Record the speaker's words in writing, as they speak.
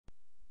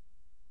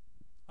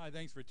Hi,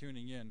 thanks for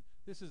tuning in.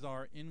 This is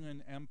our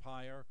Inland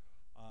Empire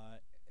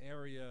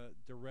area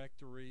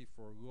directory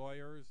for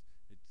lawyers.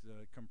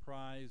 It's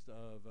comprised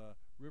of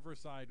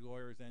Riverside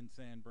lawyers and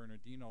San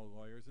Bernardino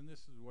lawyers, and this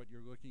is what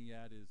you're looking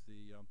at is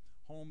the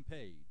home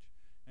page.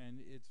 And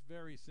it's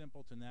very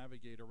simple to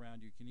navigate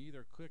around. You can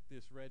either click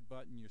this red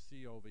button you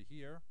see over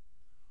here,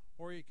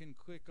 or you can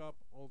click up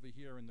over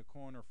here in the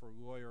corner for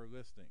lawyer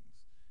listings.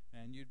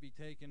 And you'd be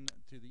taken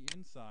to the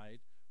inside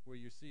where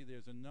you see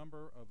there's a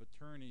number of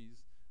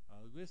attorneys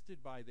listed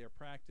by their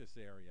practice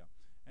area.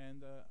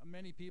 And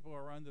many people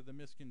are under the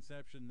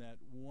misconception that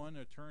one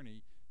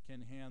attorney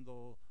can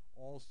handle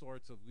all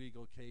sorts of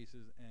legal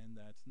cases, and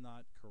that's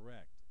not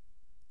correct.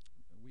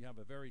 We have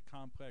a very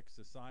complex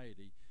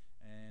society,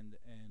 and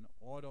an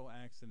auto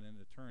accident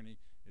attorney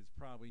is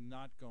probably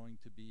not going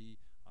to be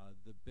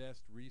the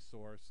best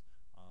resource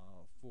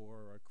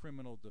for a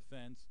criminal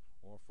defense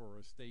or for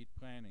estate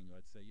planning,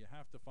 let's say. You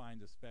have to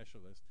find a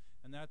specialist,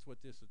 and that's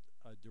what this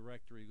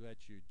directory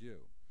lets you do.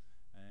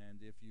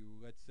 And if you,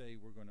 let's say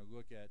we're going to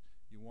look at,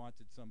 you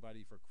wanted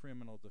somebody for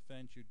criminal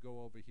defense, you'd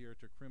go over here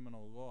to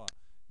criminal law.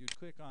 You'd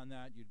click on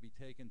that, you'd be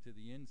taken to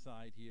the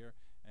inside here,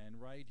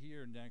 and right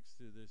here next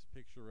to this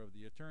picture of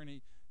the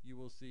attorney, you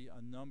will see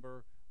a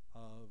number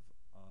of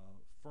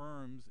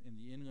firms in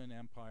the Inland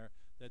Empire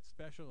that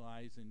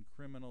specialize in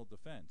criminal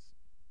defense.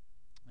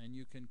 And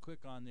you can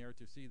click on there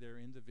to see their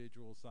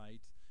individual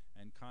sites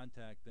and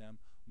contact them.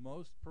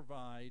 Most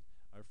provide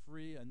a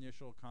free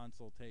initial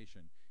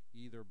consultation,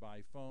 either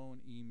by phone,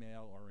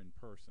 email, or in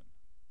person.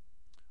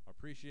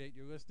 Appreciate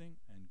your listening,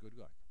 and good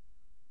luck.